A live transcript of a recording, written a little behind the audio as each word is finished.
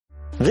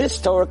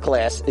This Torah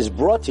class is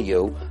brought to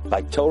you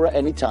by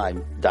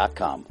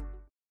TorahAnytime.com.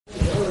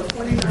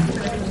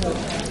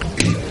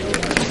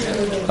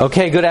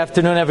 Okay, good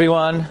afternoon,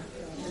 everyone.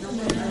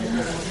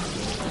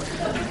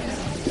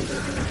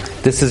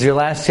 This is your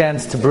last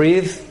chance to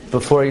breathe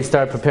before you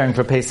start preparing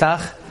for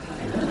Pesach.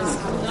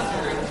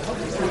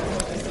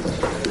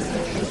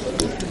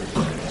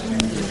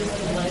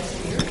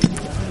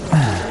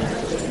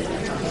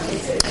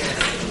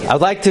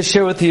 I'd like to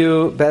share with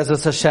you,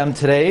 Be'ezus Hashem,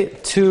 today,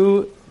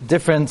 two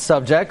different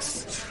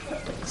subjects.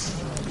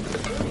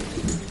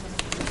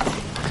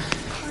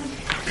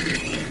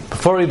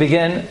 Before we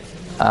begin,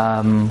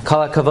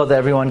 Kol HaKavod that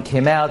everyone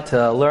came out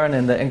to learn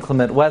in the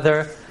inclement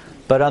weather,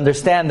 but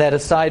understand that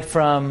aside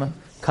from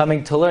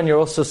coming to learn, you're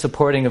also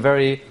supporting a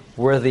very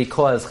worthy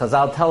cause.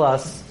 Chazal tell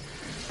us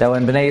that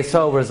when Bnei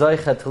Yisrael were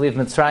zoicha to leave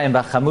Mitzrayim,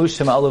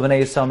 b'chamushim alu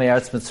Bnei Yisrael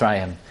me'aretz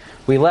Mitzrayim.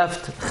 We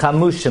left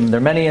chamushim. There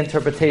are many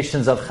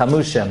interpretations of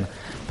chamushim,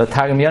 but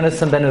Targum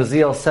Yonasan ben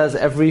Uziel says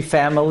every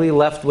family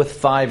left with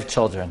 5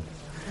 children,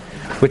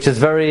 which is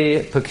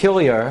very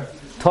peculiar.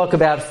 Talk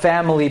about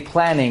family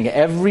planning.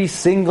 Every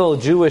single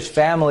Jewish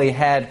family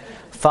had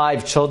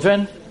 5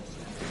 children.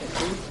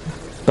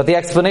 But the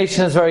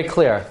explanation is very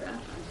clear.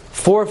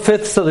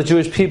 4/5 of the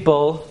Jewish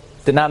people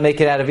did not make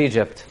it out of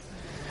Egypt.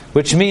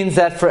 Which means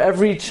that for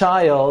every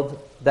child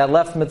that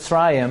left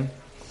Mitzrayim,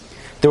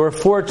 there were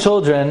 4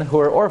 children who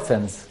were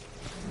orphans.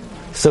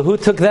 So who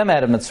took them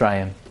out of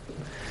Mitzrayim?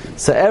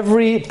 So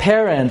every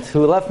parent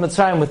who left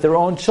Mitzrayim with their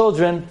own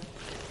children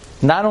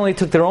not only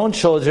took their own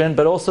children,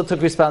 but also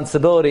took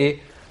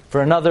responsibility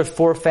for another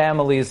 4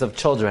 families of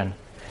children.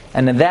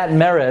 And in that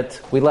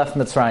merit, we left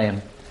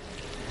Mitzrayim.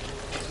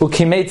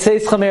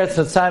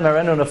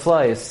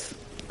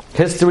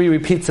 History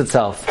repeats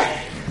itself.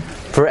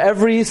 For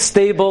every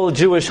stable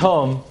Jewish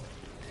home,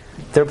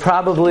 there are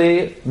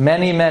probably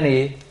many,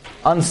 many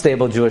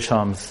unstable Jewish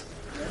homes.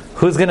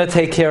 Who's going to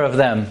take care of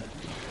them?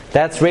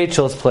 That's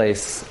Rachel's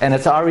place. And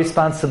it's our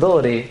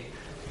responsibility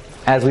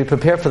as we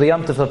prepare for the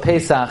Yom Tov of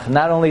Pesach,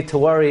 not only to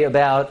worry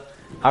about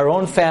our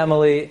own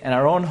family and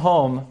our own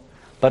home,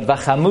 but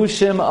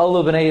v'chamushim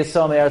alu b'nei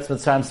Yisrael me'aretz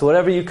Mitzrayim. So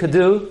whatever you could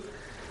do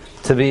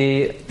to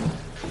be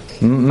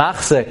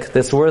machzik,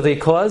 this worthy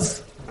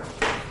cause,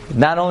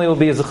 not only will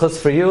be a zechus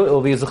for you, it will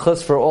be a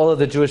zechus for all of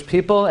the Jewish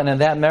people, and in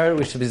that merit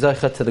we should be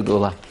zocheh to the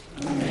Gula.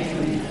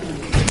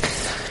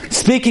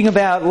 Speaking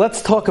about,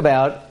 let's talk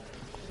about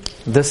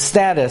the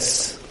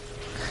status.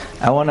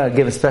 I want to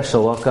give a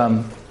special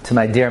welcome to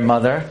my dear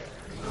mother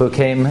who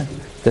came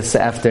this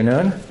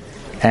afternoon,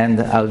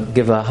 and I'll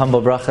give a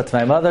humble bracha to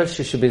my mother.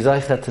 She should be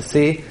zocheh to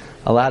see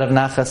a lot of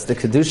nachas de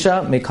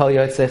kedusha mikol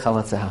yotzei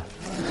chalatzeha.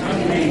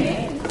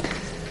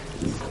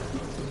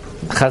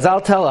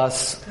 Chazal tell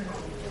us,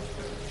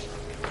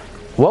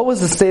 what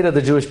was the state of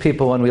the Jewish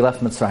people when we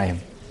left Mitzrayim?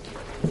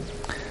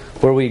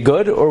 Were we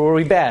good or were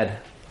we bad?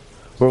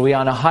 Were we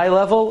on a high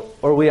level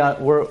or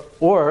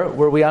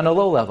were we on a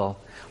low level?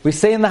 We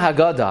say in the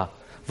Haggadah,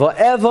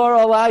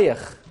 Va'evar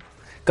alayich,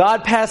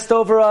 God passed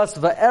over us,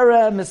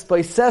 Va'era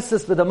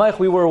mispoisesis b'damayich,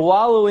 we were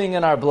wallowing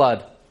in our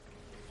blood.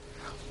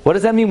 What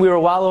does that mean, we were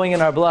wallowing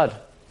in our blood?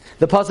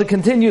 The pasuk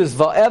continues,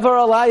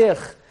 Va'evar alayich,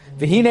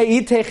 V'hine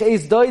itech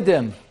eis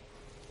doidim,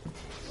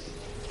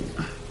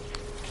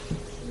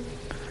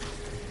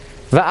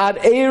 Va'ad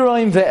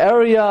eiroim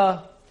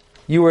ve'eria,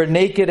 you were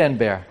naked and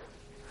bare.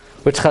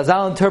 Which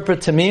Chazal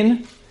interpret to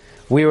mean,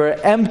 we were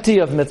empty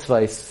of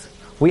mitzvahs.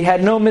 We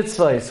had no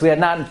mitzvahs. We had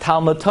not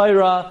Talmud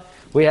Torah,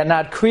 we had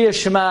not Kriya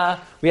Shema,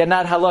 we had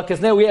not Halakas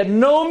Neh, we had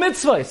no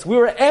mitzvahs. We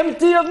were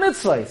empty of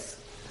mitzvahs.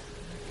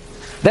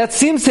 That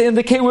seems to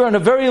indicate we were on a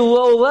very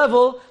low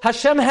level.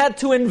 Hashem had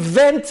to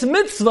invent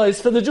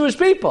mitzvahs for the Jewish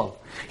people.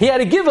 He had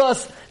to give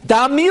us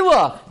Dam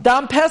Milah,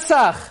 Dam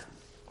Pesach.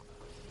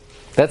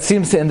 That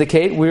seems to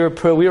indicate we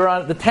were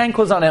on, the tank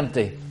was on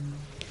empty.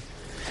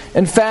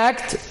 In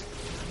fact,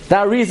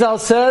 that Rizal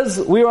says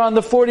we were on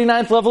the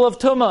 49th level of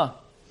Tumah.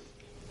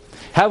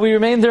 Had we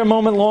remained there a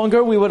moment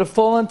longer, we would have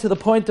fallen to the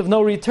point of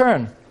no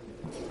return.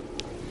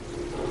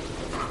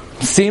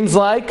 Seems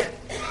like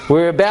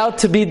we're about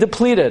to be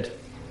depleted.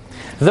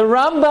 The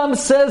Rambam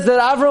says that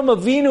Avram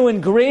Avinu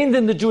ingrained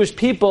in the Jewish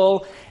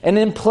people an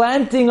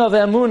implanting of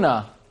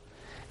emunah,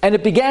 and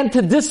it began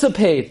to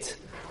dissipate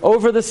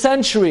over the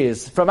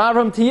centuries, from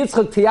Avram to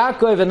Yitzchak to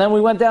Yaakov, and then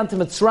we went down to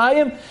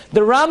Mitzrayim.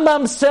 The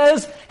Rambam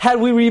says, had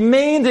we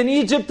remained in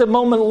Egypt a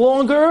moment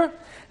longer,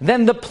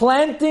 then the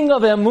planting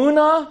of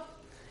emunah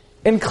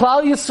in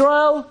Klal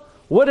Yisrael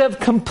would have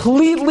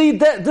completely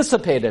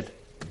dissipated.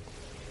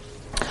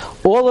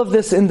 All of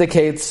this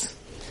indicates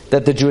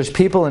that the Jewish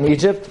people in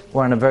Egypt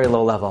were on a very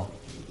low level.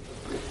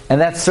 And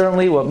that's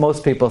certainly what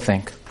most people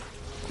think.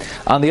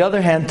 On the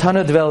other hand,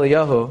 Tana Dvel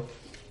Yahu,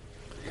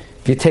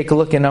 if you take a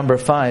look at number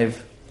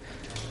 5,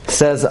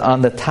 says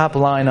on the top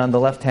line on the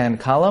left-hand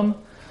column,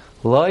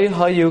 Loi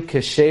hayu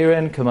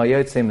kesherin kama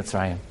yotzei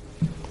Mitzrayim.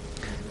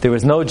 There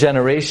was no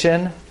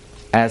generation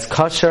as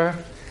kosher,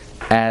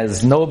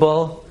 as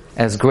noble,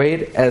 as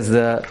great as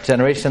the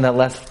generation that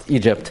left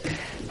Egypt.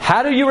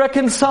 How do you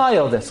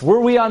reconcile this? Were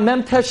we on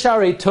Mem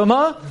Teshare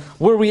Tuma?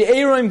 Were we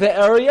Eirim the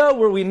area?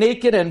 Were we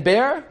naked and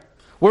bare?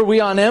 Were we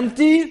on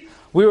empty?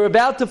 We were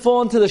about to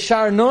fall into the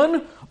Shar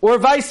Nun? Or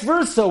vice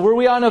versa? Were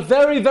we on a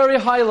very, very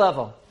high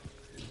level?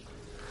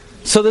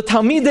 So the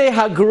Talmidei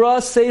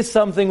Hagra say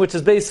something which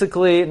is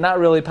basically not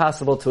really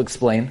possible to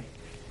explain.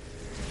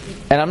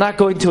 And I'm not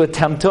going to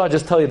attempt to, I'll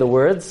just tell you the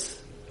words.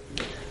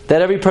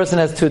 That every person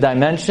has two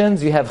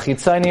dimensions. You have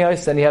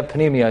chitzonios and you have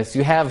panimios.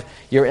 You have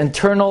your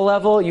internal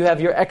level, you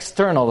have your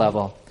external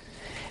level.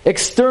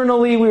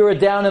 Externally, we were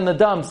down in the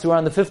dumps. We were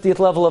on the 50th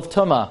level of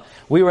Tumah.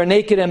 We were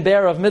naked and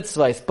bare of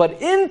mitzvahs.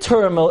 But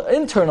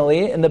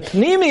internally, in the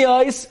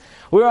panimios,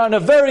 we were on a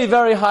very,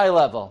 very high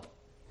level.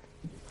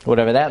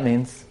 Whatever that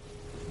means.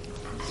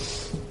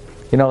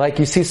 You know, like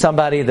you see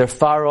somebody, they're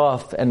far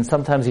off, and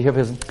sometimes you hear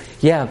people say,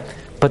 yeah,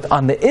 but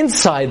on the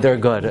inside they're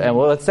good. And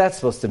what's that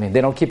supposed to mean?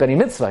 They don't keep any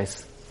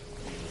mitzvahs.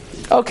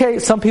 Okay,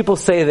 some people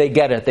say they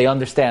get it, they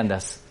understand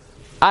this.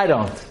 I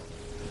don't.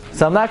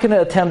 So I'm not going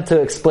to attempt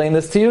to explain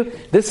this to you.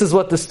 This is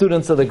what the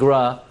students of the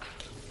Gra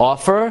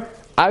offer.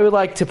 I would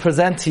like to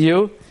present to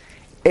you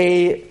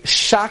a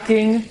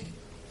shocking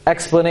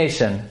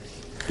explanation,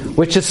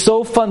 which is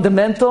so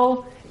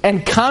fundamental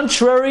and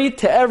contrary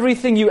to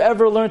everything you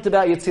ever learned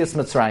about Yetzias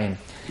Mitzrayim.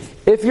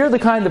 If you're the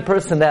kind of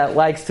person that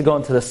likes to go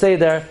into the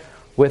Seder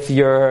with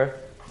your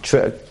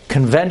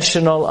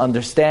conventional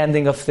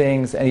understanding of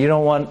things, and you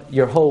don't want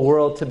your whole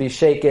world to be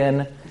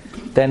shaken,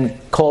 then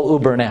call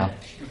Uber now.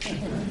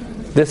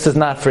 This is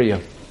not for you.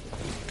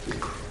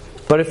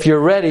 But if you're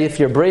ready, if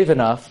you're brave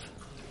enough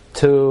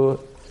to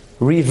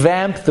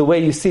revamp the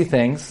way you see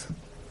things,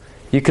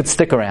 you could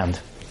stick around.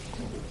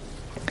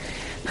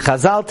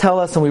 Chazal tell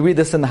us, and we read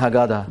this in the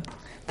Haggadah,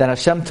 that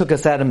Hashem took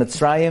us out of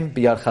Mitzrayim,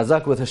 biyad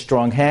chazak, with a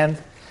strong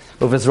hand,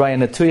 uvizraya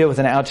netuya, with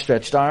an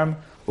outstretched arm,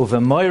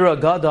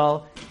 uvemoira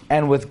gadol,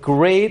 and with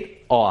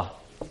great awe.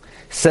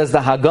 Says the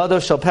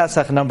Haggadah Shel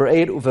Pesach, number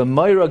 8,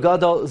 uvemoira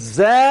gadol,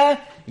 zeh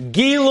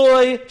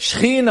giloi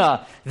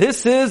shchina.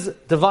 This is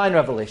divine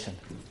revelation.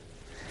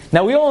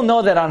 Now we all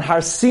know that on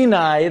Har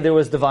Sinai there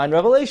was divine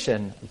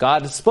revelation.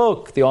 God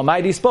spoke, the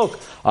Almighty spoke.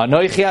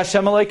 Anoichi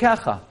Hashem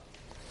Elokecha.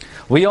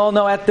 We all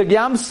know at the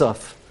Yam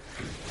Suf,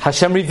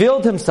 Hashem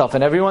revealed Himself,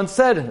 and everyone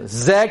said,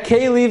 Zeh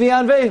Keli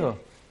v'yanvehu.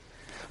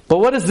 But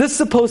what is this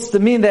supposed to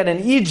mean that in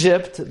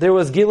Egypt there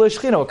was Gilui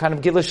Shechina? What kind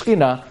of Gilui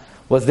Shechina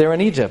was there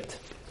in Egypt?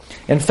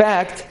 In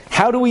fact,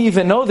 how do we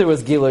even know there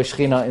was Gilui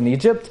Shechina in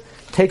Egypt?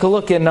 Take a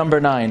look in number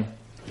 9.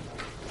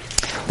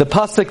 The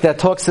pasuk that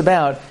talks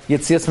about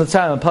Yetzias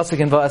Mitzrayim, the pasuk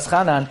in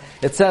Va'eschanan,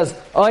 it says,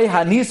 Oy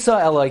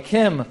hanisa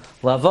Elokim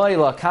lavoi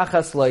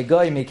lakachas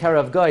loigoy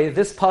mikarav goy.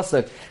 This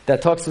pasuk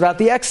that talks about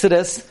the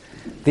Exodus,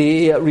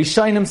 the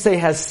Rishonim say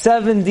has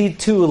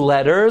 72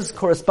 letters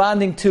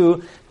corresponding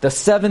to the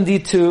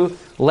 72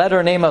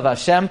 letter name of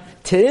Hashem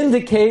to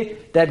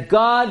indicate that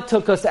God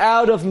took us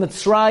out of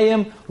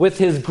Mitzrayim with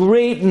His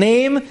great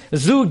name,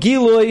 Zu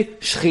Gilui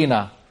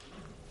Shechina.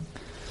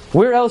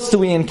 Where else do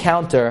we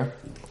encounter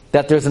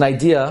that there's an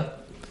idea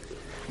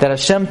that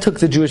Hashem took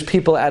the Jewish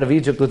people out of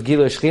Egypt with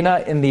Gilui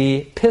Shechina? In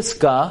the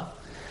Piska,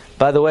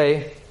 by the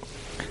way,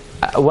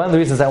 one of the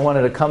reasons I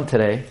wanted to come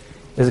today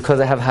is because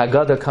I have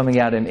Haggadah coming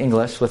out in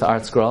English with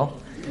Art Scroll.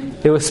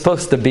 It was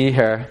supposed to be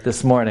here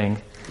this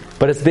morning,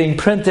 but it's being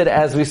printed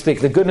as we speak.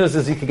 The good news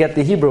is you could get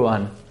the Hebrew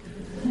one.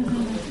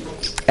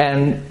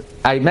 And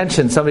I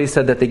mentioned, somebody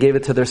said that they gave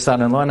it to their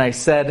son-in-law, and I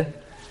said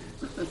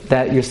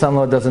that your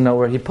son-in-law doesn't know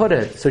where he put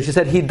it. So she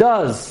said, he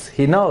does,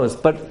 he knows,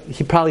 but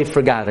he probably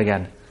forgot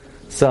again.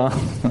 So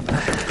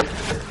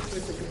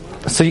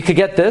you could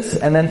get this,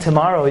 and then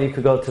tomorrow you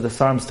could go to the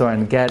Sarm store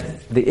and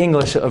get the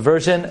English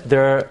version.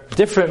 There are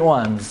different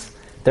ones.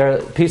 There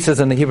are pieces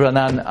in the Hebrew and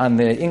on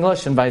the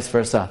English, and vice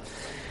versa.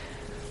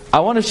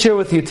 I want to share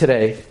with you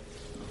today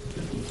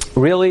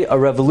really a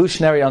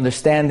revolutionary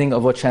understanding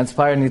of what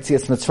transpired in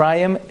Yetzias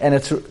Mitzrayim, and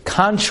it's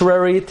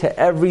contrary to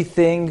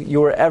everything you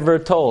were ever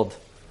told.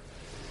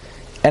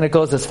 And it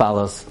goes as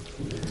follows.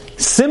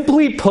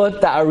 Simply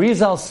put, the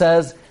Arizal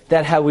says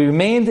that had we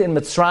remained in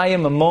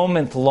Mitzrayim a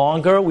moment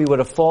longer, we would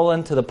have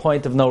fallen to the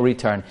point of no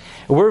return.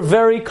 We're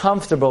very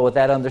comfortable with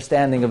that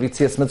understanding of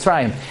Yetzias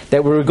Mitzrayim,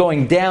 that we were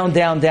going down,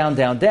 down, down,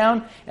 down,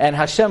 down, and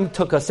Hashem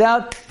took us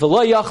out.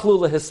 V'lo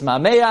yachlu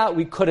lehismameya,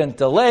 we couldn't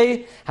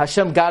delay.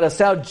 Hashem got us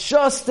out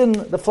just in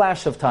the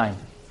flash of time.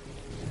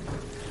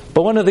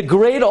 But one of the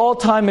great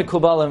all-time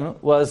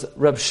Mekubalim was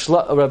Reb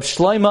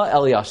Shlomo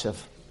Elyashiv.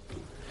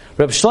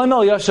 Reb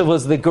Shlomo Elyashiv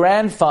was the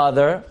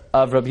grandfather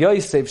of Reb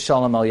Yosef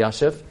Shalom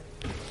Elyashiv.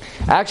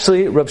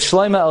 Actually, Reb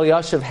Shlomo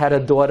Elyashiv had a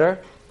daughter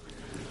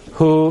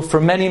who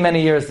for many,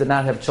 many years did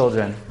not have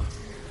children.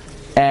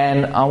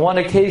 And on one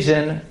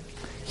occasion,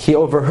 he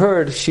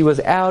overheard she was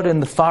out in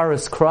the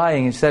forest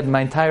crying. He said,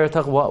 "My entire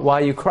talk,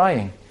 why are you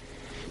crying?"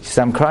 She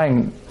said, "I'm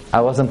crying.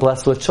 I wasn't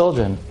blessed with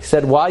children." He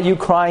said, "Why are you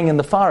crying in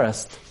the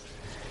forest?"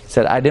 He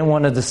said, "I didn't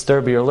want to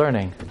disturb your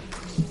learning."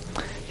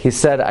 He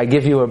said, "I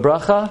give you a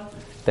bracha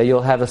that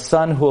you'll have a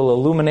son who will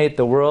illuminate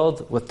the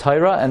world with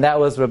Torah," and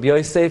that was Rabbi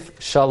Yosef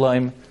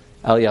Shalom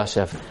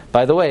Elyashiv.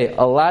 By the way,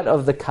 a lot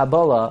of the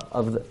Kabbalah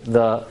of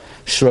the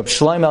Reb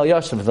Shlomo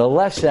Elyashiv, the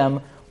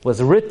Leshem,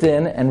 was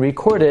written and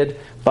recorded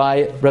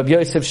by Reb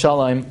Yosef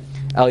Shalom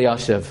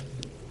Elyashiv.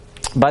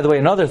 By the way,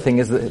 another thing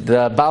is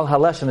the Baal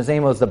HaLeshem, his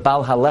name was the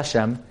Baal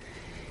HaLeshem,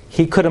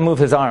 he couldn't move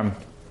his arm.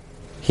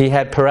 He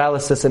had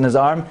paralysis in his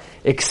arm,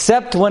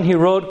 except when he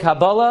wrote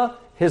Kabbalah,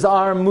 his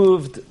arm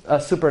moved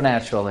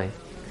supernaturally.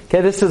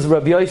 Okay, this is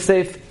Reb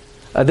Yosef,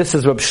 this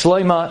is Reb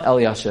Shlomo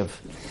Elyashiv.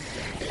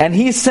 And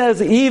he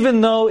says,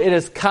 even though it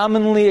is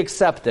commonly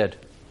accepted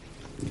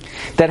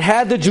that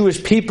had the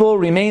Jewish people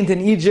remained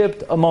in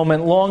Egypt a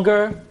moment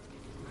longer,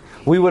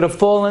 we would have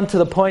fallen to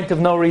the point of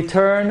no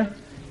return,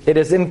 it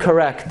is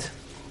incorrect.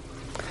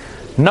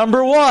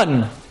 Number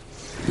one,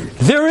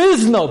 there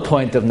is no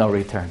point of no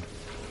return.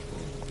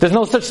 There's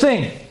no such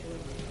thing.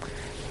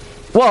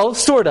 Well,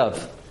 sort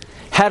of.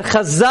 Had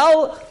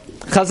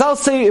Chazal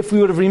say if we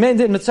would have remained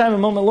in Mitzrayim a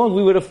moment longer,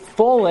 we would have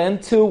fallen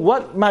to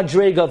what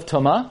madrega of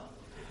Tumah?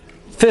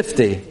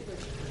 50.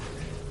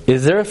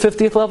 Is there a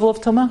 50th level of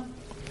Tumah?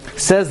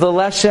 Says the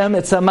Leshem,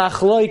 it's a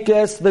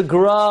machloikes, the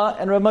Gra,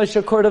 and Rav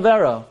Moshe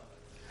Cordovero.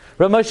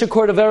 Rav Moshe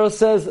Cordovero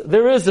says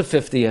there is a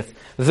 50th.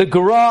 The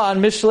Gra on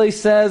Mishlei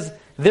says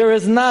there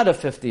is not a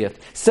 50th.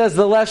 Says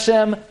the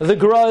Leshem, the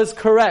Gra is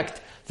correct.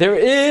 There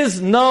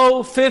is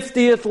no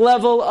 50th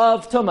level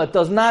of Tumah. It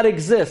does not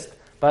exist.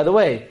 By the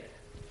way,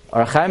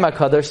 Or Chaim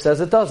HaKadosh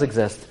says it does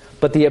exist.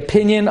 But the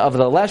opinion of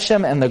the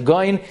Leshem and the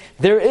Goin,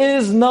 there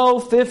is no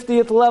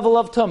 50th level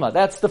of Tumah.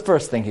 That's the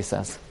first thing he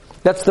says.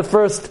 That's the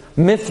first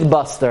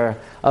myth-buster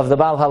of the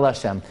Baal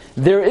HaLeshem.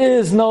 There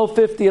is no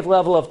 50th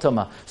level of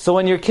Tumah. So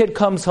when your kid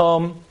comes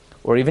home,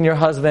 or even your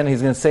husband,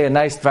 he's going to say a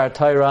nice Dvar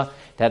Torah,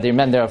 had they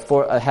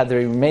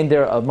remained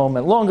there a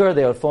moment longer,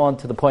 they would fall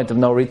to the point of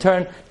no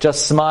return.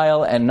 Just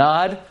smile and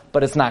nod,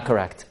 but it's not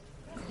correct.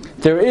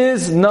 There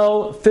is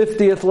no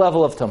 50th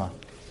level of Tumah.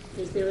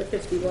 Is there a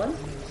 51?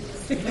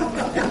 No,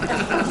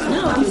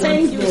 I'm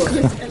saying you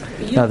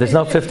no, there's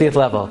no 50th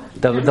level.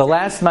 The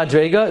last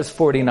Madrega is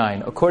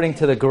 49. According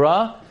to the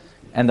Gra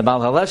and the Baal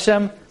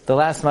HaLeshem, the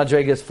last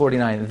Madrega is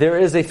 49. There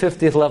is a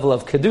 50th level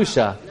of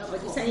Kedusha. No,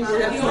 but you're saying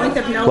there's a point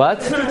of no...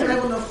 What?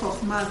 level of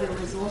Chochmas there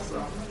is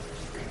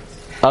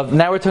also.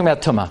 Now we're talking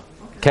about Tumah.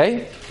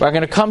 Okay? We're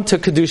going to come to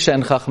Kedusha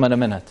and Chachma in a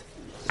minute.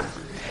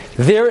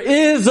 There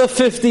is a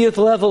 50th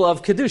level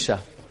of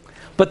Kedusha.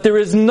 But there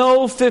is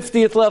no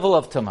 50th level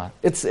of Tumah.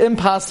 It's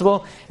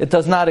impossible. It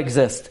does not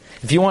exist.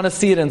 If you want to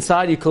see it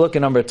inside, you can look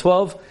at number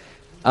 12.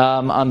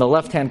 On the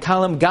left-hand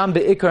column, Gam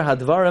be'ikar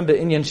hadvarim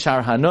be'inyan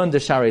shar hanun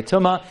de'sharei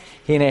Tumah,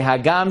 hine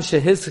hagam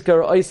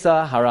shehizkar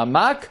oisa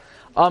haramak,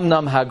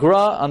 amnam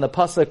hagra, on the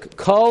pasuk,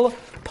 kol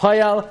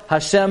payal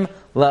Hashem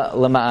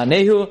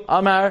lema'anehu,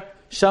 amar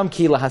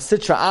shamki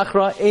lahasitra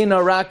achra,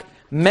 eina rak,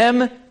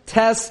 mem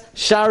tes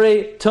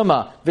sharei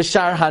Tumah,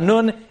 v'shar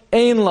hanun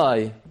ein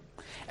lai.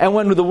 And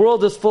when the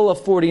world is full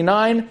of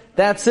 49,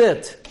 that's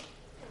it.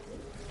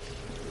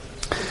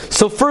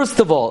 So first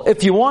of all,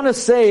 if you want to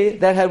say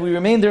that had we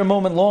remained there a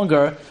moment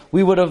longer,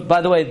 we would have, by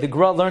the way, the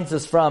Gra learns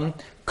this from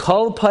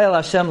Kol Payal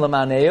Hashem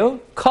Lamaneu,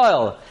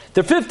 Kol.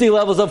 There are 50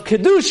 levels of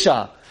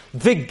Kedusha.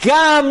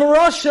 Vigam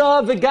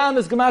Russia, Vigam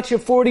is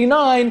Gematria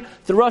 49,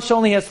 the Russia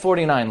only has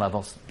 49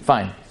 levels.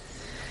 Fine.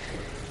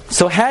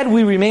 So had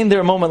we remained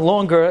there a moment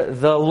longer,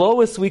 the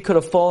lowest we could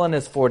have fallen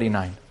is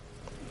 49.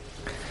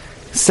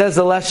 Says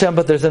the Leshem,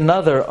 but there's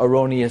another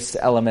erroneous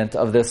element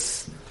of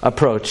this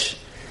approach.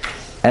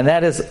 And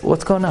that is,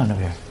 what's going on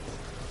over here?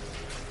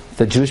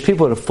 The Jewish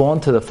people would have fallen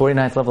to the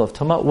 49th level of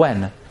Tumah.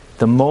 When?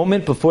 The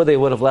moment before they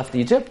would have left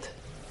Egypt?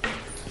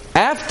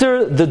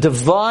 After the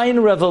divine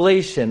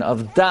revelation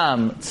of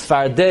Dam,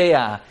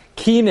 Tzfardeya,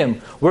 Kinim,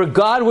 where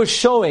God was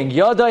showing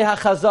Yadai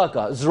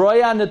HaChazaka,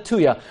 Zroya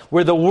Natuya,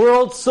 where the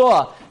world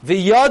saw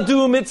the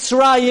Yadu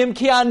Mitzrayim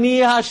Ki Ani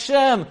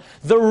Hashem,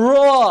 the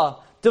raw,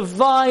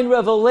 divine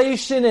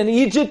revelation in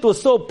Egypt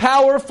was so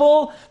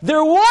powerful,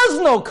 there was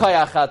no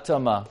Kayach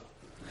HaTumah.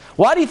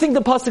 Why do you think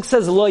the pasuk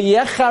says Lo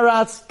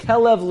yecharatz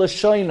kelev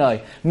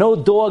l'shoinai? No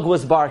dog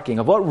was barking.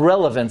 Of what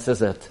relevance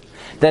is it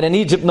that in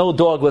Egypt no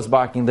dog was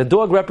barking? The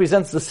dog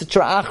represents the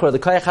Sitra Achra, the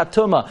Kayach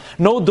HaTumah.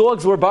 No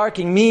dogs were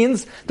barking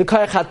means the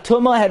Kayach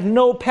HaTumah had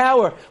no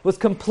power, was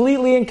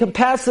completely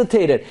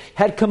incapacitated,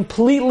 had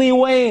completely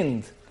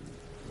waned.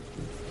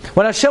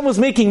 When Hashem was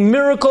making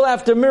miracle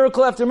after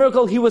miracle after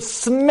miracle, He was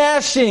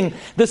smashing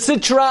the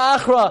Sitra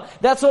Achra.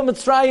 That's what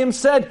Mitzrayim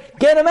said.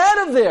 Get him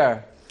out of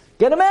there.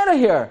 Get him out of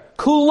here.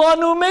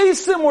 Kulanu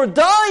Mesim, we're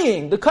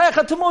dying. The Kayach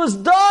HaTumah is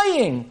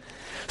dying.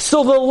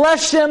 So the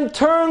Leshem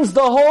turns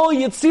the whole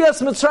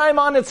Yitzias Mitzrayim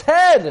on its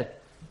head.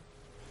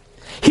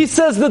 He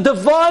says the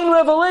divine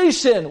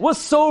revelation was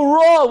so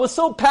raw, was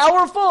so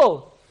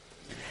powerful.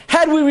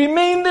 Had we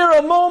remained there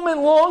a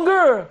moment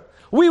longer,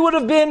 we would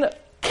have been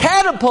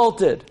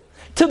catapulted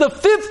to the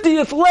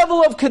 50th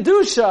level of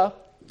Kedusha,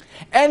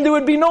 and there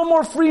would be no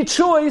more free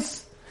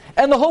choice,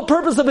 and the whole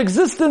purpose of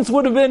existence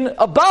would have been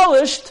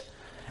abolished,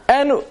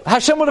 and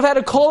Hashem would have had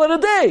to call it a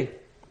day.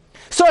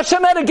 So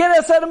Hashem had to get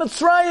us out of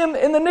Mitzrayim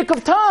in the nick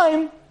of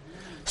time,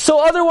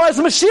 So otherwise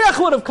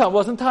Mashiach would have come.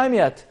 Wasn't time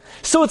yet.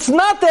 So it's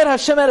not that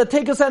Hashem had to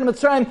take us out of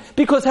Mitzrayim,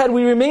 because had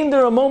we remained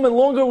there a moment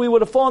longer, we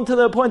would have fallen to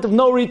the point of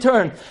no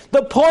return.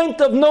 The point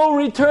of no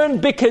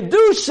return,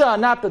 b'kedusha,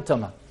 not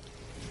b'tumah.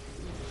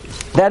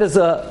 That is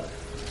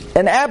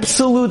an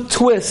absolute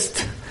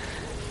twist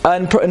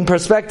in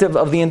perspective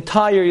of the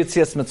entire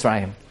Yetzias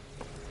Mitzrayim.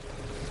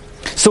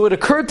 So it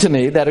occurred to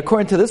me that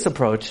according to this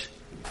approach,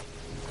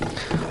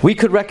 we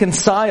could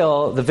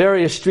reconcile the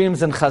various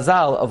streams in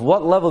Chazal of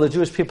what level the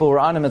Jewish people were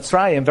on in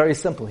Mitzrayim very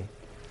simply.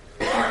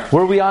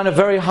 Were we on a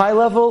very high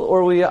level, or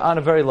were we on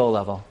a very low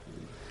level?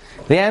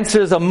 The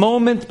answer is, a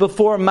moment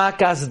before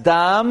Makas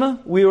Dam,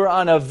 we were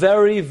on a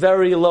very,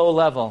 very low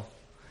level.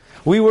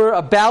 We were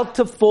about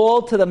to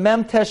fall to the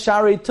Mem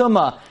Teshari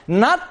Tumah,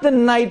 not the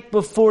night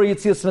before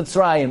Yetzias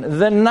Mitzrayim,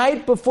 the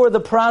night before the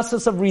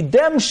process of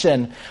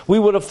redemption, we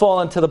would have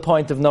fallen to the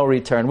point of no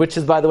return, which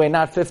is, by the way,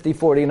 not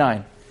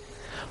 50-49.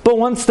 But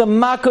once the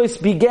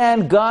Makos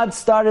began, God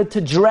started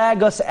to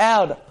drag us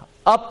out,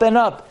 up and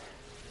up,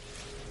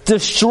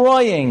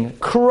 destroying,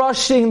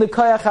 crushing the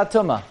Koyach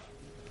HaTumah,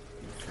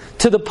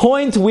 to the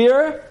point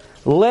where,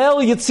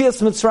 Leil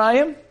Yetzias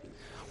Mitzrayim,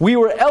 we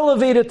were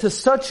elevated to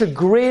such a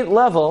great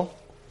level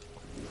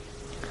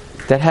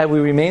that had we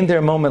remained there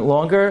a moment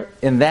longer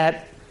in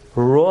that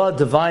raw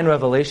divine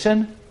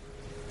revelation,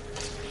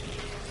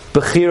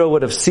 Bechira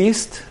would have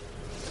ceased,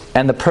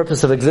 and the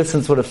purpose of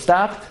existence would have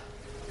stopped,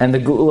 and the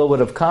Geula would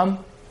have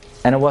come,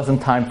 and it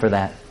wasn't time for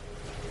that.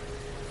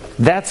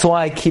 That's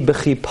why Ki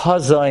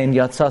b'chipaza in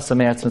Yatzasa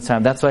me'eretz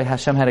Mitzrayim. That's why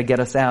Hashem had to get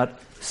us out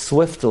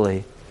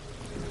swiftly.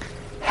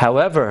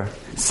 However,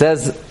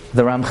 says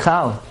the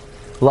Ramchal,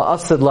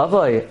 La'asad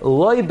lavoi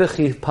loy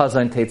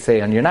b'chipaza in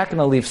teitzeyon. You're not going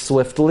to leave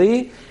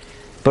swiftly,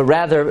 but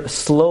rather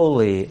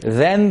slowly.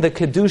 Then the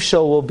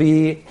Kedusha will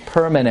be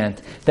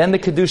permanent. Then the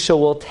Kedusha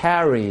will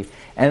tarry.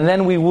 And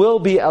then we will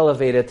be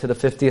elevated to the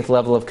 50th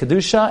level of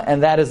Kedusha,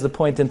 and that is the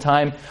point in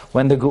time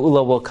when the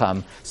Geula will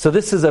come. So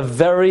this is a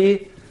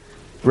very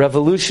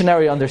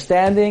revolutionary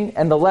understanding,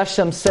 and the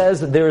Leshem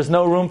says that there is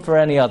no room for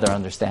any other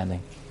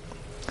understanding.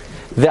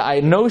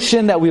 The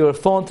notion that we would have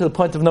fallen to the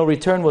point of no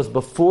return was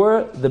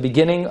before the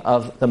beginning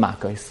of the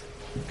Makos.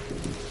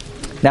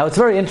 Now it's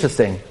very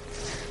interesting.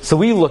 So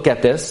we look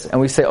at this and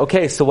we say,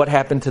 okay, so what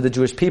happened to the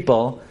Jewish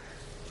people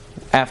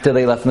after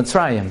they left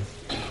Mitzrayim?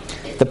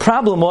 The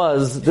problem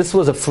was, this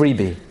was a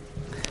freebie.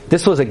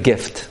 This was a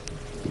gift.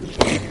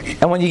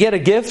 And when you get a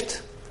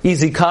gift,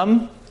 easy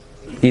come,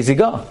 easy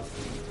go.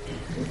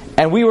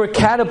 And we were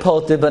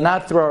catapulted, but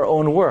not through our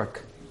own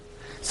work.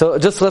 So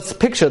just let's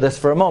picture this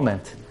for a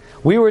moment.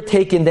 We were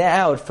taken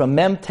out from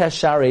Mem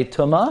Teshare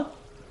Tumah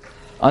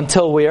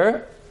until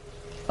where?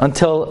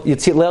 Until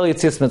Leil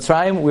Yetzias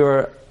Mitzrayim, we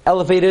were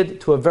elevated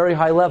to a very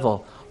high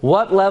level.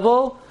 What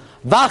level?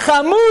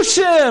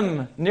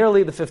 Vachamushim!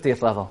 Nearly the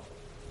 50th level.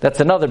 That's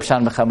another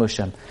pshat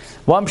Vachamushim.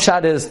 One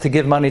pshat is to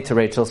give money to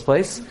Rachel's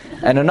place,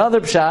 and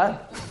another pshat,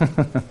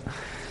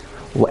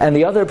 and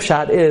the other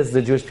pshat is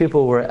the Jewish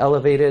people were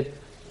elevated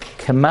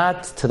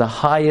kamat to the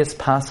highest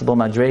possible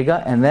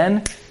madrega, and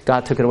then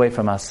God took it away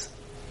from us.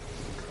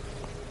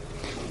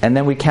 And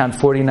then we count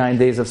 49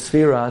 days of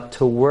Sfira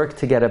to work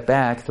to get it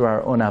back through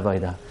our own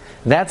avodah.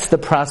 That's the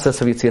process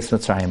of Yetzias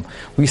Mitzrayim.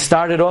 We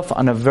started off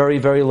on a very,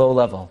 very low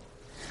level.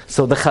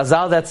 So the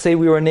Chazal that say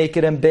we were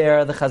naked and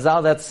bare, the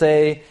Chazal that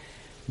say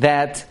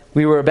that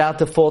we were about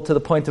to fall to the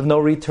point of no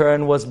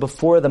return was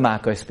before the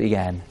Makos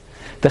began.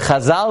 The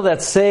Chazal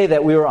that say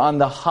that we were on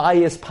the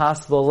highest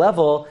possible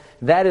level,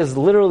 that is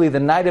literally the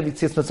night of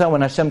Yetzias Mitzrayim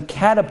when Hashem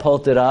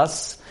catapulted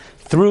us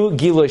through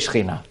Gilui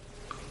Shechina.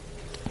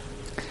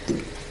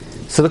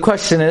 So the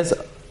question is,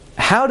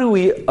 how do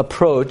we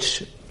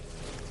approach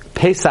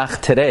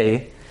Pesach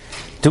today?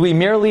 Do we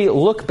merely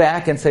look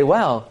back and say,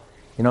 well,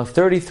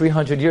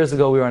 3,300 years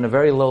ago we were on a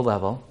very low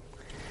level,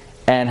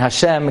 and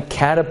Hashem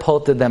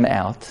catapulted them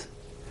out,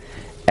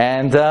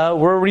 and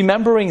we're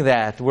remembering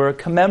that, we're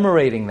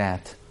commemorating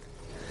that.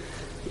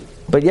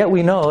 But yet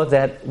we know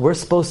that we're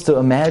supposed to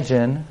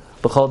imagine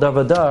B'chol dar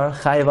v'dar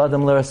chayav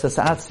adam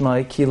l'rasas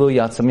atzmai kilu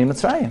yatzam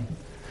miMitzrayim.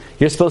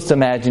 You're supposed to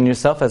imagine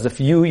yourself as if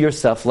you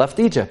yourself left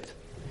Egypt.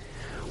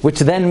 Which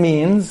then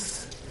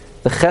means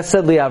the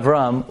Chesed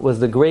Avram was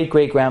the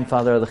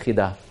great-great-grandfather of the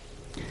Chidah.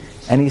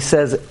 And he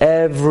says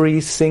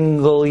every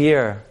single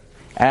year,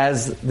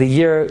 as the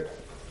year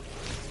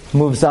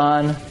moves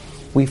on,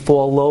 we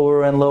fall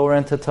lower and lower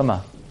into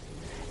Tumah.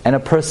 And a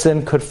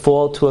person could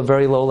fall to a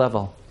very low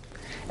level.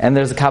 And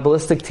there's a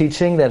Kabbalistic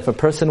teaching that if a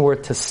person were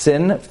to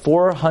sin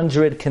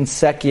 400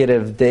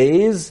 consecutive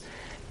days,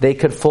 they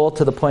could fall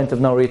to the point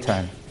of no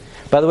return.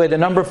 By the way, the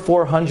number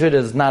 400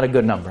 is not a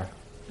good number.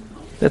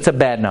 That's a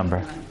bad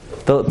number.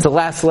 It's the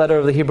last letter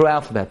of the Hebrew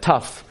alphabet.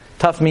 Taf.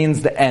 Taf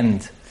means the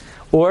end.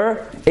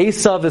 Or,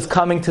 Esav is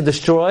coming to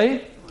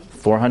destroy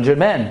 400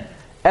 men.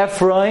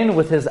 Ephraim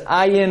with his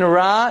Ayin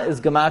Ra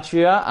is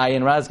Gematria.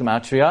 Ayin Ra is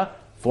Gematria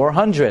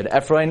 400.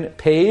 Ephraim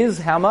pays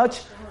how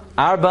much?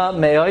 Arba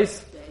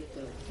Meos.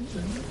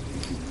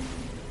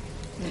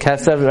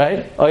 Kasev,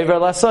 right? Oiver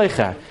La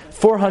Soicher.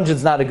 400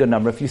 is not a good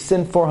number. If you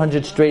sin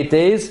 400 straight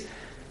days,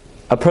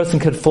 a person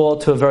could fall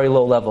to a very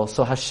low level.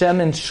 So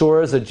Hashem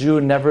ensures a Jew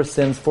never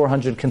sins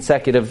 400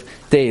 consecutive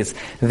days.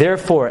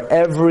 Therefore,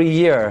 every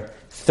year,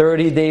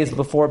 30 days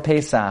before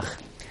Pesach,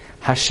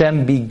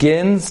 Hashem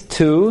begins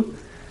to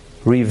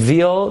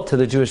reveal to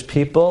the Jewish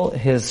people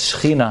His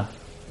Shekhinah.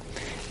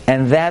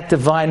 And that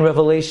divine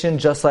revelation,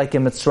 just like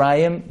in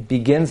Mitzrayim,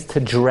 begins to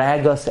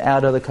drag us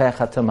out of the Kayach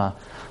HaTumah.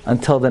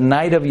 Until the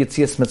night of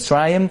Yetzias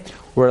Mitzrayim,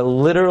 we're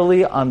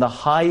literally on the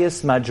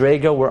highest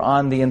madrega we're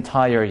on the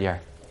entire year.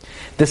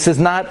 This is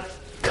not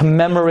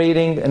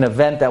commemorating an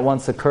event that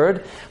once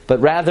occurred,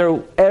 but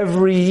rather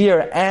every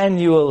year,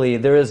 annually,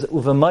 there is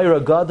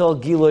Uvemayra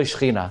Gadol Giloi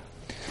Shechina.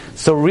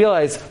 So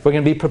realize we're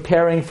going to be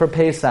preparing for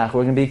Pesach,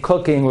 we're going to be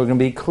cooking, we're going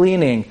to be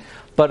cleaning,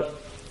 but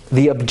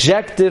the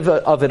objective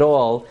of it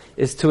all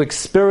is to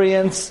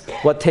experience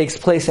what takes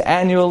place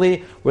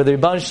annually, where the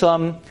Rebbeinu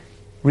Shalom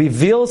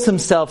reveals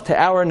Himself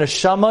to our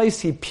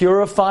neshamas. He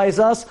purifies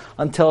us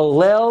until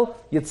Leil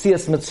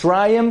Yetzias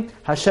Mitzrayim.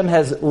 Hashem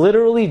has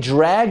literally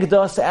dragged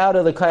us out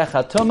of the Kayach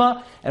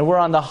HaTumah, and we're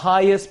on the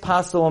highest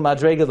possible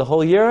madrega the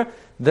whole year,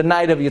 the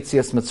night of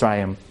Yetzias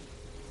Mitzrayim.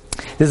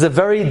 There's a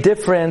very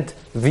different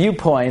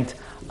viewpoint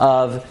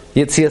of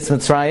Yetzias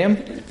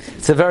Mitzrayim.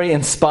 It's a very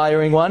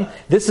inspiring one.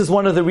 This is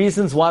one of the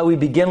reasons why we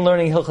begin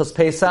learning Hilchos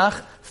Pesach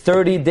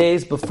 30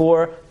 days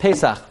before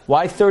Pesach.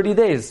 Why 30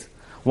 days?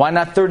 Why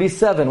not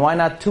 37? Why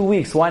not 2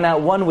 weeks? Why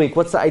not 1 week?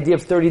 What's the idea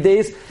of 30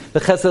 days?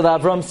 The Chesed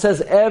Avram says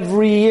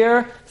every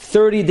year,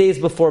 30 days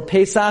before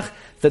Pesach,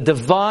 the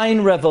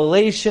divine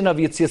revelation of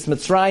Yetzias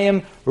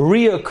Mitzrayim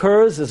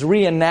reoccurs, is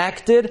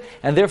reenacted,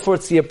 and therefore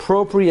it's the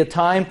appropriate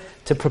time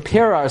to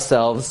prepare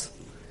ourselves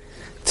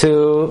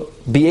to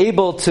be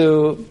able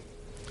to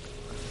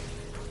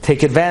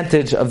take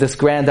advantage of this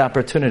grand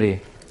opportunity.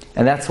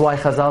 And that's why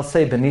Chazal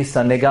say,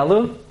 B'nisan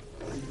negalu,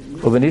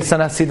 u'b'nisan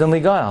hasidan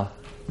ligal.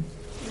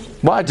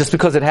 Why? Just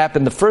because it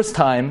happened the first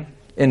time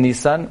in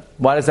Nisan,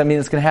 why does that mean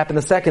it's going to happen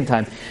the second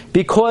time?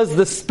 Because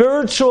the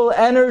spiritual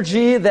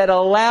energy that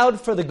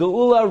allowed for the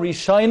Geula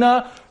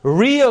Rishona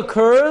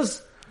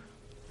reoccurs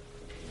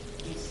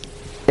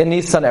in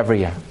Nisan every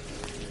year.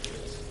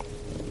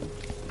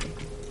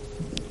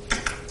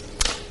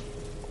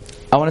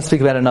 I want to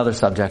speak about another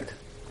subject.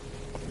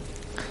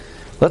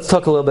 Let's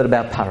talk a little bit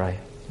about Parai.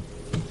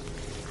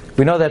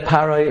 We know that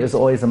Parai is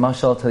always a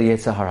mashal to the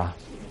Yetzer Hara.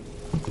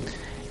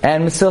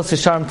 And Mesilas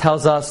Yesharim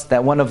tells us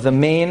that one of the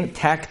main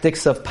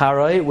tactics of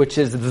Parai, which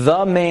is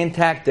the main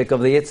tactic of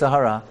the Yetzer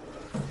Hara,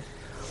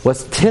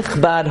 was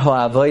tichbad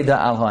ha'avoda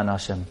al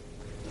ha'anashim,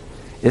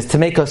 is to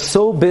make us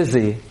so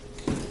busy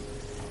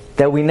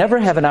that we never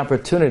have an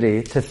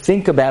opportunity to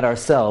think about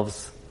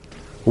ourselves.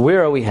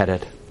 Where are we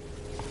headed?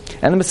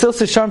 And the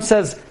Mesilas Yesharim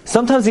says,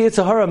 sometimes the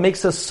Yetzer Hara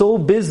makes us so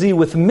busy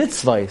with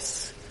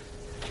mitzvahs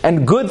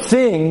and good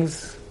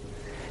things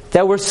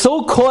that we're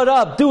so caught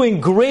up doing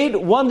great,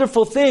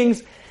 wonderful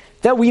things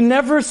that we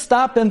never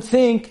stop and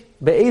think,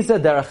 Be'eza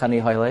derech ani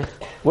hoylech?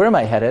 Where am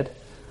I headed?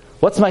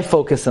 What's my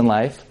focus in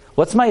life?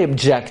 What's my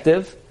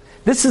objective?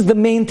 This is the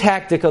main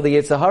tactic of the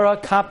Yetzer Hara,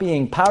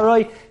 copying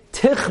Parai,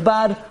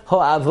 tichbad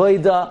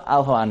ha'avoda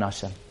al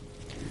ha'anashim.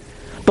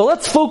 But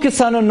let's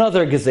focus on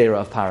another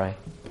gezerah of Parai.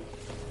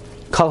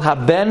 Kol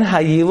haben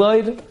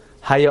hayiloid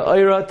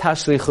haya'oira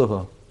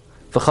tashlichuhu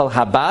v'chol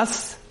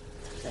habas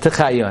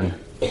t'chayun.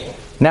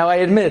 Now I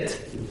admit,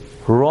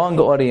 wrong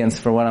audience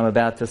for what I'm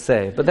about to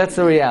say, but that's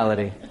the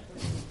reality.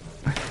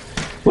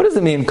 What does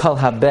it mean, Kol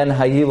haben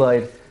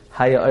hayiloid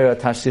haya'oira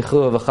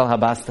tashlichuhu v'chol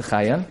habas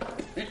t'chayun?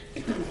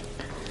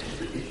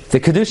 The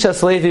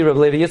Kedushas Levi, Rabbi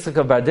Levi Yitzchak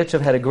of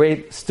Barditchev, had a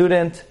great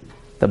student,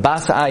 the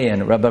Bas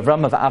Ayin, Rabbi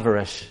Avram of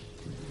Avarish,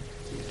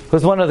 who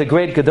was one of the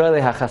great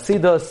Gedolei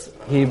HaChasidus.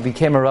 He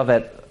became a Rav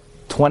at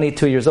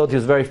 22 years old. He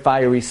was a very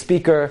fiery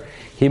speaker.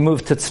 He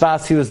moved to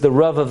Tzfas. He was the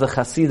Rav of the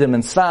Chasidim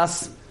in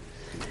Tzfas.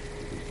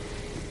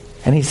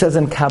 And he says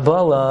in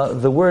Kabbalah,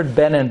 the word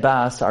Ben and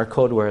Bas are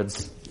code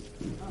words.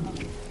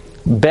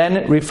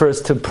 Ben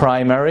refers to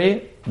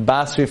primary,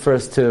 Bas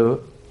refers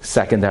to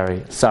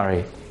secondary.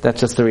 Sorry, that's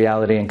just the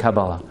reality in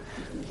Kabbalah.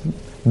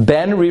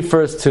 Ben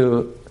refers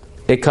to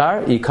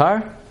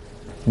Ikar,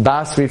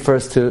 Bas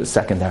refers to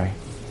secondary.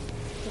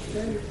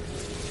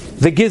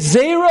 The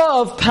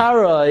gezerah of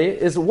Parai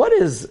is, what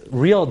is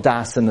real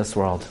das in this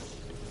world?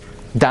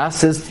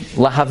 Das is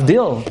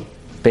lahavdil,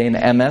 bein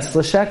emes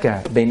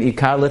l'sheker, bein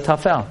ikar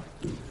l'tafel.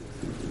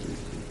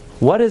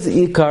 What is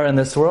ikar in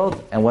this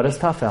world, and what is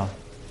tafel?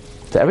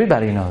 So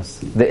everybody knows.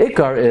 The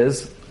ikar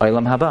is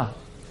olam haba,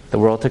 the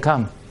world to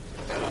come.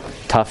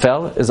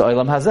 Tafel is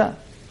olam hazeh.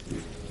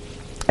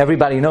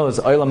 Everybody knows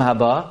olam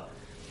haba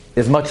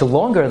is much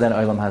longer than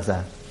olam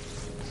hazeh.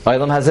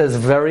 Olam hazeh is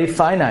very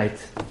finite.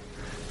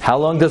 How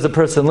long does a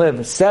person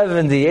live?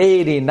 70,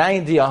 80,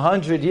 90,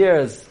 100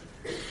 years.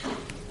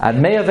 Ad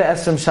me'ah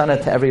ve'esrim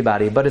shana to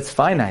everybody, but it's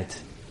finite.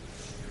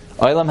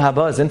 Olam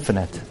haba is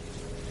infinite.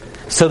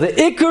 So the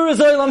ikar is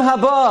olam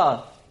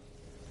haba.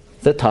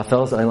 The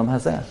tafel is olam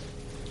hazeh.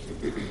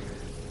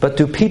 But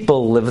do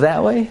people live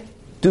that way?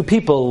 Do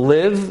people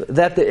live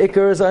that the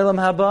ikar is olam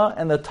haba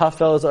and the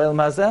tafel is olam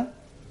hazeh?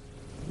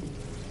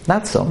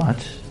 Not so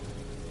much.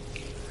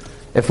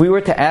 If we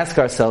were to ask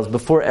ourselves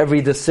before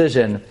every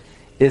decision,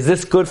 is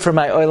this good for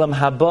my olam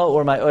haba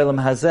or my olam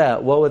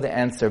hazeh? What would the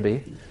answer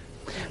be?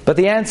 But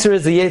the answer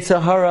is the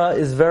Yetzer Hara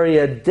is very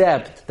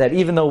adept that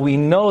even though we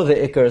know the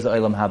Iker is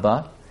olam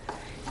haba,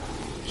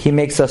 he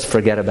makes us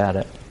forget about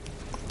it.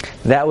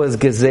 That was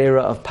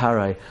Gezerah of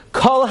Parai.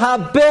 Kol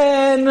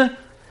haben,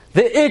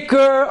 the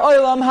Iker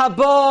olam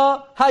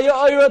haba, haya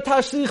oira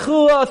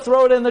tashlichua,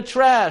 throw it in the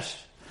trash.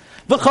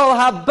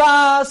 V'chol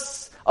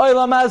habas,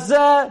 olam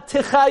hazeh,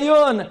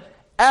 tichayun,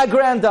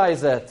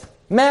 aggrandize it,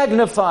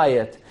 magnify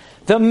it.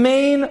 The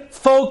main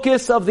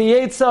focus of the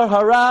Yetzer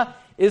Hara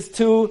is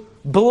to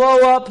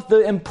blow up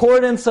the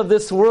importance of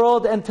this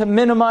world and to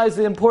minimize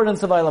the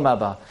importance of Olam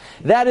Haba.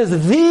 That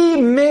is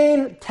the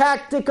main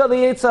tactic of the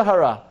Yetzer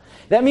Hara.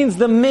 That means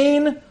the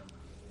main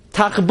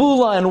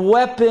tachbula and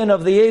weapon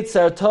of the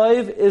Yetzer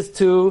Tov is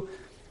to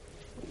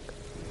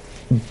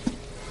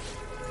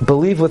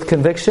believe with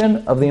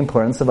conviction of the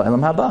importance of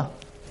Olam Haba.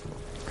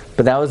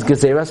 But that was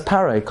Gezeras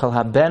Parai. Kol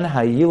haben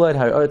hayilad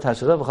ha'or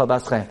tashirav v'chol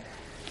bas chaim.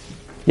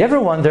 You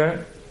ever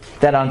wonder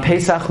that on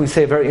Pesach we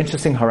say a very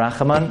interesting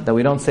Harachaman that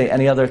we don't say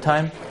any other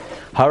time?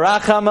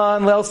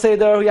 Harachaman leil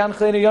seder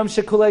yanchlenu yom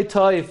shekulei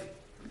toiv,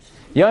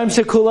 yom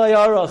shekulei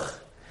aruch,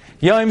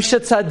 yom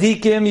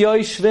shetzadikim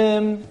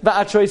yoishvim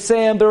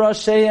va'atroiseim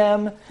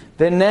berosheim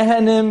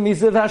v'nehenim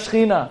miziv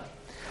hashchina.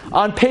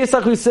 On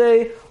Pesach we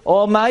say,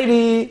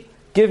 Almighty,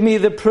 give me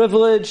the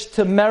privilege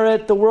to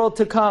merit the world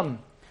to come.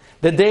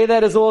 The day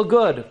that is all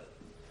good.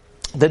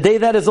 The day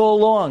that is all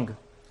long.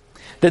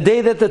 The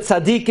day that the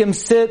tzaddikim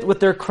sit with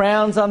their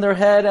crowns on their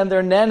head and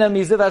their nena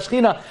miziv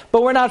hashchina.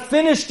 But we're not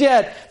finished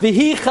yet.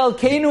 V'hi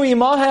chalkeinu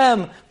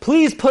imahem.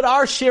 Please put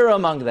our share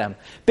among them.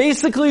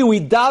 Basically, we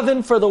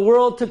daven for the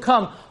world to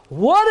come.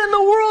 What in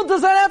the world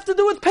does that have to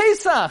do with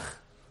Pesach?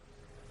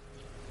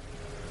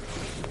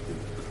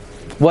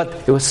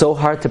 What? It was so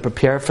hard to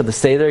prepare for the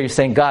Seder. You're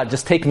saying, God,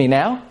 just take me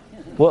now?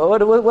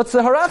 What's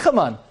the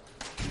Harachaman?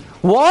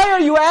 Why are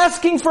you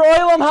asking for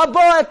Olam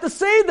Haba at the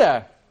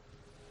Seder?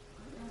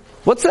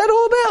 What's that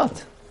all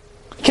about?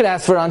 You can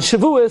ask for it on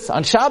Shavuos,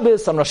 on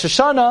Shabbos, on Rosh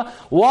Hashanah.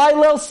 Why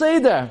Leil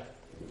Seder?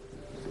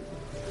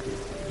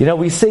 You know,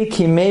 we say,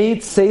 Kimeid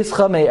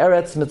seischa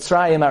me'eretz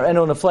Mitzrayim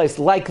arenu nefleis,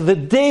 like the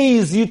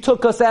days you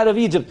took us out of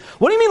Egypt.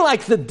 What do you mean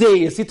like the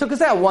days? You took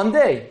us out one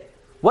day.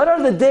 What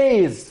are the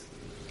days?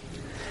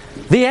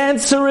 The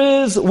answer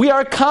is, we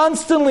are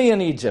constantly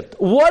in Egypt.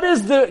 What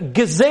is the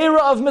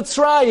Gezerah of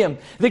Mitzrayim?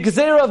 The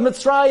Gezerah of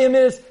Mitzrayim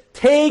is,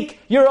 take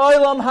your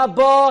Olam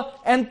Haba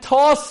and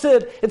toss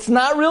it. It's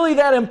not really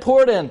that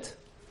important.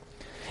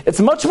 It's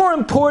much more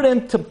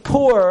important to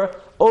pour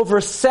over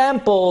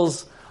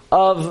samples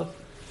of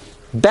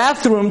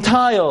bathroom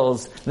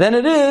tiles than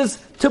it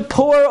is to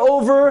pour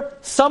over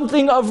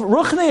something of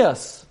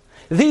Ruchnias.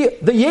 The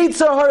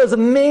Yetzer Hara's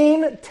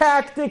main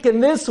tactic in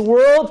this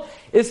world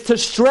is to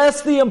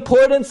stress the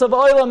importance of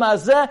Olam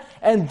Hazeh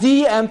and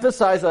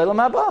de-emphasize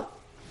Olam Haba.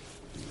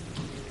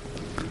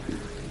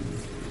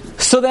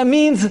 So that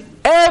means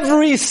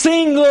every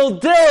single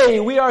day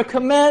we are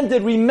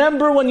commanded,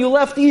 remember when you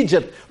left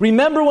Egypt.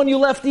 Remember when you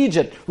left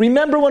Egypt.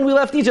 Remember when we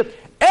left Egypt.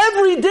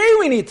 Every day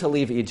we need to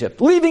leave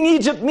Egypt. Leaving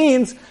Egypt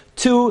means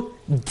to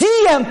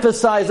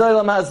de-emphasize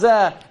Olam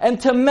Hazeh and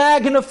to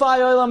magnify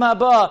Olam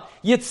Haba.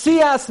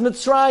 Yetzias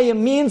Mitzrayim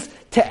means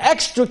to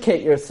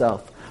extricate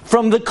yourself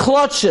from the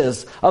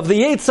clutches of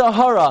the Yetzer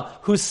Hara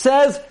who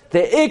says the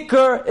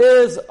Iker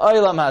is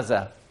Olam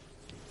Hazeh.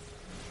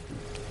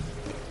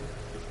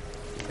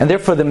 And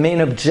therefore the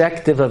main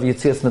objective of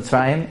Yetzias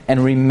Mitzrayim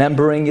and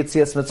remembering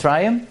Yetzias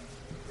Mitzrayim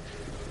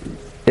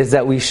is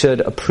that we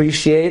should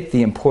appreciate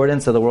the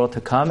importance of the world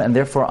to come, and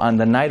therefore on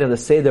the night of the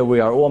Seder we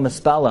are all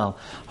mispalal.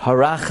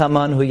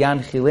 Harachaman hu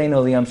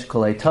yanchilenu liyam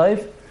shekulei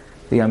tov,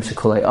 liyam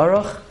shekulei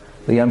aruch,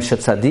 liyam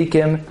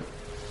shetzadikim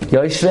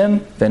yoishvim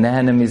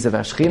v'nehenim miziv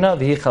hashchina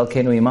v'hi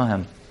chalkeinu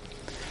imahem.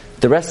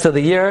 The rest of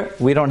the year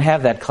we don't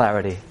have that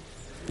clarity.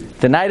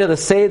 The night of the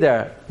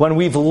Seder, when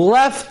we've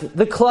left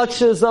the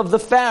clutches of the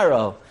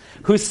Pharaoh,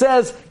 who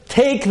says,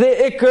 take the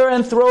Iker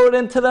and throw it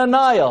into the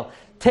Nile.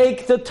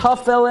 Take the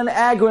Tafel and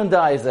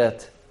aggrandize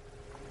it.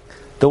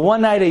 The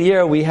one night a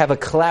year we have a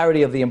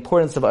clarity of the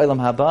importance of Olam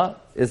Haba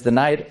is the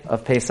night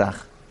of Pesach.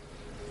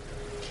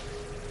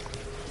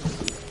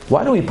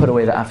 Why do we put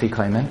away the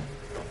Afikomen?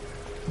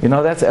 You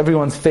know, that's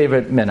everyone's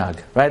favorite minhag,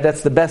 right?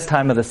 That's the best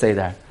time of the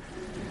Seder.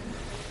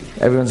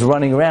 Everyone's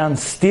running around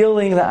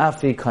stealing the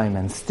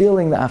Afikomen,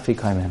 stealing the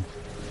Afikomen.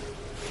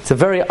 It's a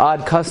very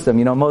odd custom.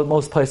 You know,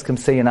 most poskim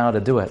say you're not allowed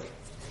to do it.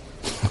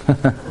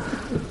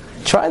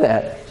 Try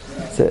that.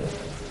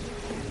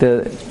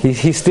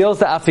 He steals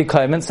the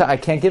Afikomen, so I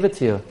can't give it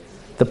to you.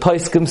 The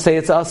poskim say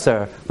it's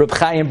Asr. Reb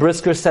Chaim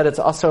Brisker said it's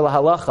Asr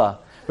lahalacha.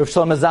 Reb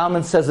Shlomo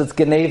Zalman says it's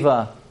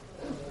Geneva.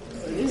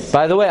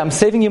 By the way, I'm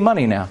saving you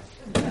money now.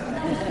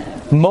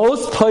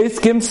 Most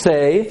poskim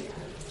say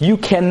you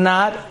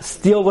cannot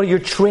steal. What you're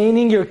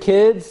training your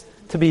kids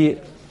to be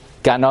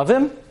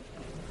ganavim,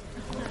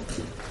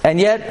 and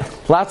yet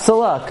lots of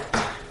luck,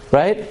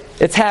 right?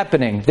 It's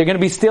happening. They're going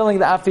to be stealing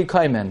the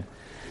afikomen.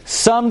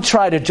 Some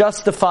try to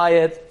justify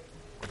it.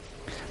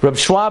 Reb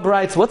Schwab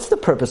writes, what's the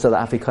purpose of the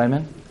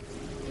Afikomen?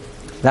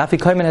 The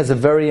Afikomen has a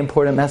very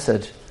important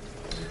message.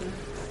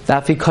 The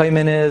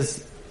Afikomen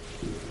is,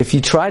 if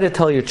you try to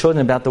tell your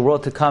children about the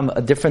world to come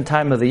a different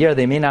time of the year,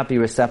 they may not be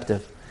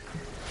receptive.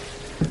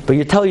 But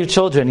you tell your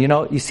children,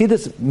 you see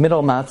this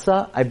middle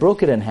matzah? I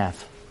broke it in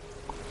half.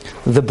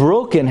 The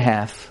broken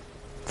half,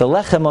 the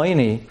lechem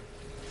oini,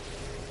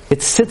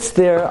 it sits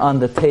there on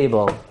the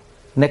table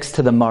next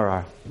to the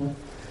marar.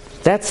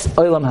 That's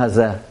olam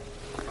hazeh.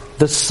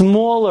 The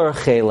smaller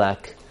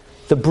chelek,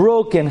 the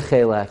broken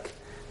chelek,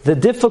 the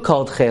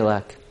difficult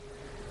chelek,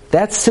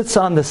 that sits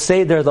on the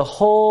seder the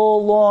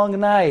whole long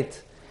night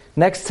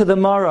next to the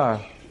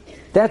marar.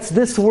 That's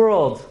this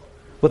world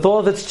with all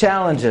of its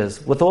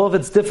challenges, with all of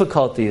its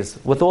difficulties,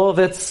 with all of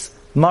its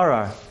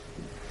marar.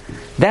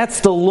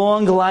 That's the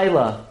long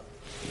laila.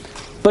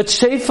 But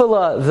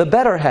shefala, the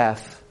better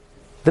half,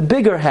 the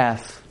bigger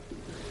half,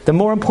 the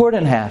more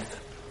important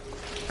half,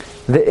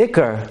 the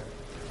ikar,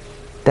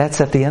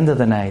 that's at the end of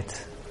the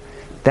night.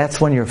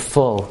 That's when you're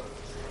full.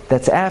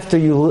 That's after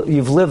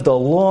you've lived a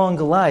long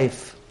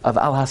life of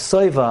al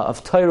hasoiva,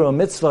 of Torah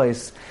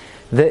mitzvahs.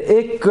 The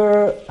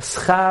ikar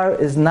schar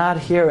is not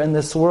here in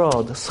this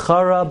world.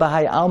 Schara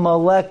b'hai alma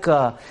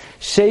leka.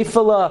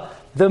 Shefala,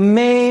 the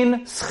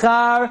main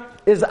schar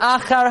is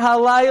achar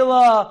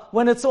halayla,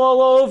 when it's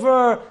all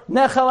over.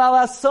 Nechal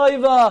al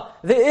hasoiva.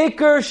 The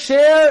ikar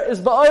share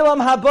is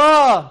ba'olam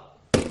haba.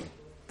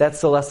 That's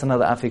the lesson of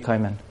the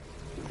Afikomen.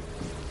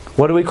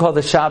 What do we call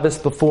the Shabbos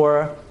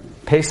before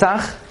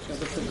Pesach?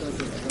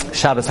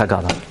 Shabbos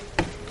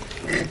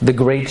Haggadah. The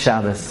great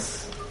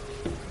Shabbos.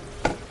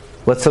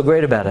 What's so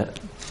great about it?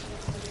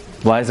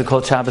 Why is it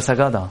called Shabbos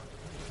Haggadah?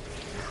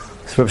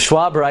 So Reb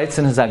Schwab writes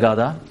in his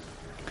Haggadah,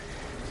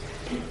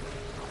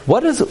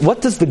 what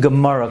does the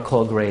Gemara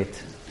call great?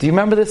 Do you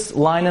remember this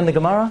line in the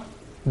Gemara?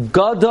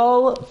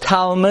 Gadol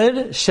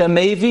Talmud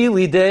Shemevi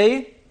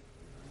Lidei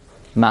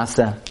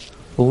Masa.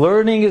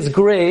 Learning is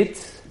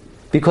great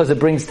because it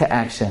brings to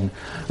action.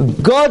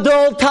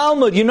 Gadol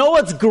Talmud. You know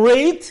what's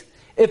great?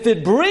 If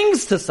it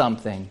brings to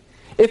something.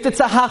 If it's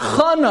a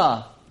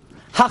hachana.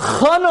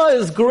 Hachana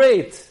is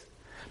great.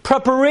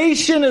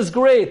 Preparation is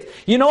great.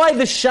 You know why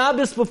the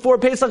Shabbos before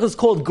Pesach is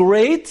called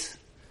great?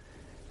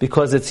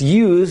 Because it's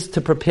used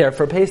to prepare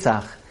for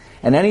Pesach.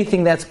 And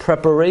anything that's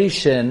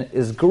preparation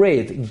is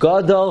great.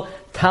 Gadol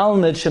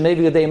Talmud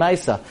Shemevi Yodei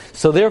Maisa.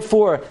 So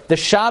therefore, the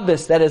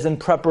Shabbos that is in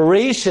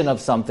preparation of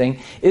something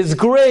is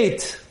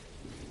great.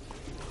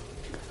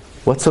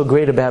 What's so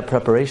great about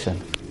preparation?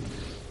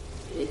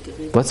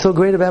 What's so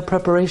great about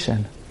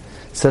preparation?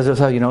 Says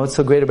Rav, you know what's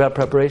so great about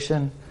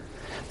preparation?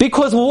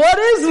 Because what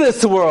is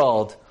this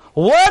world?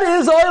 What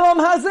is Olam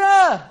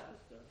Hazeh?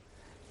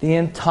 The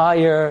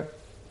entire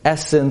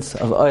essence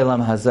of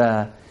Olam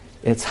Hazeh,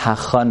 it's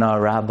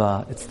Hachana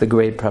Rabbah, it's the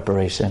great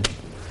preparation.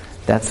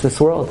 That's this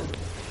world.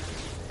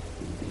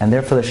 And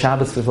therefore the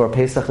Shabbos before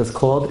Pesach is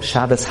called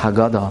Shabbos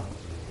Haggadah.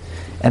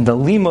 And the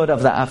limud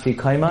of the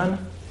Afikomen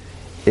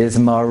is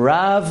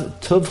Marav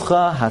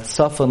Tuvcha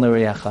Hatzafon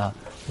L'Riyacha.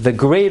 The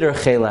greater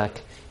chelek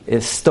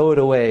is stowed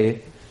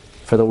away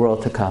for the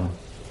world to come.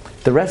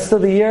 The rest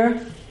of the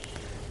year,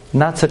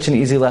 not such an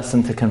easy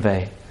lesson to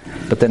convey.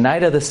 But the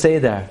night of the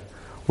Seder,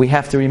 we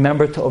have to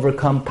remember to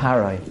overcome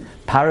Parai.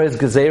 Parai's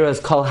Gezerah is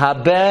Kol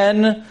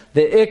Haben,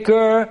 the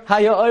Iker,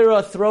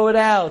 Haya'ira, throw it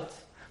out.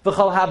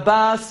 V'chol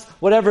Habas,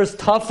 whatever's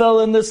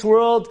Tafel in this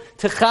world,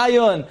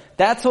 Techayun,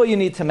 that's what you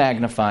need to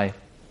magnify.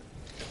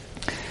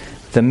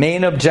 The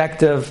main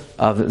objective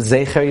of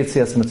Zecher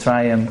Yetzias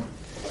Mitzrayim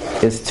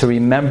is to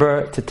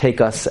remember to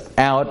take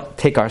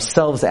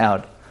ourselves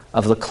out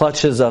of the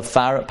clutches of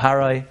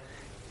Parai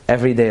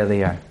every day of the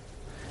year.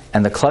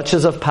 And the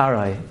clutches of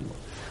Parai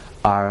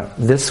are,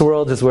 this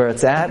world is where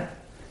it's at,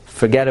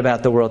 forget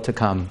about the world to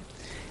come.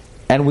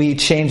 And we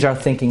change our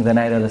thinking the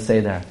night of the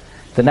Seder.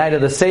 The night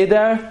of the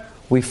Seder,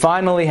 we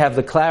finally have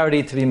the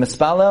clarity to be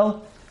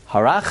mispalel,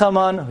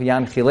 harachaman,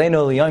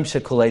 huyanchilenu liyom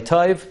shekulei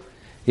toiv,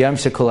 yom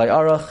shekulei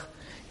aruch,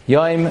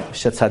 yom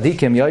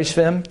shetzadikim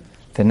yoishvim,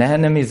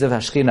 v'nehenem yiziv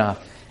hashchina.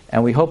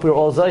 And we hope we're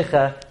all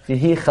zoicha,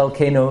 v'hi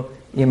chalkenu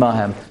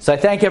imahem. So I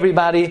thank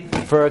everybody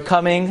for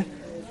coming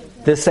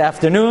this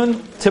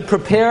afternoon to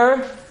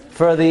prepare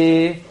for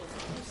the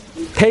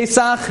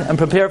Pesach and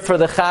prepare for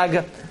the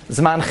Chag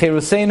Zman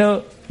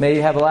Cherusenu. May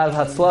you have a lot of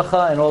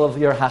hatzlacha and all of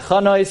your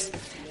hachanois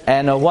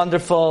and a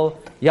wonderful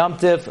Yom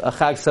Tiv, a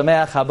Chag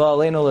Sameach, Haba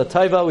Aleinu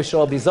L'Toiva. We should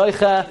all be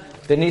zoicha.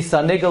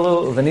 V'nisan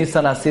nigalu,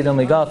 v'nisan asidim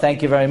ligal.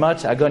 Thank you very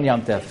much. Agun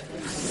Yom Tiv.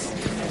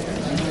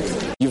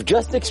 You've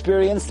just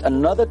experienced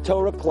another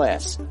Torah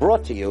class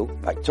brought to you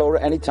by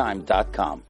TorahAnytime.com.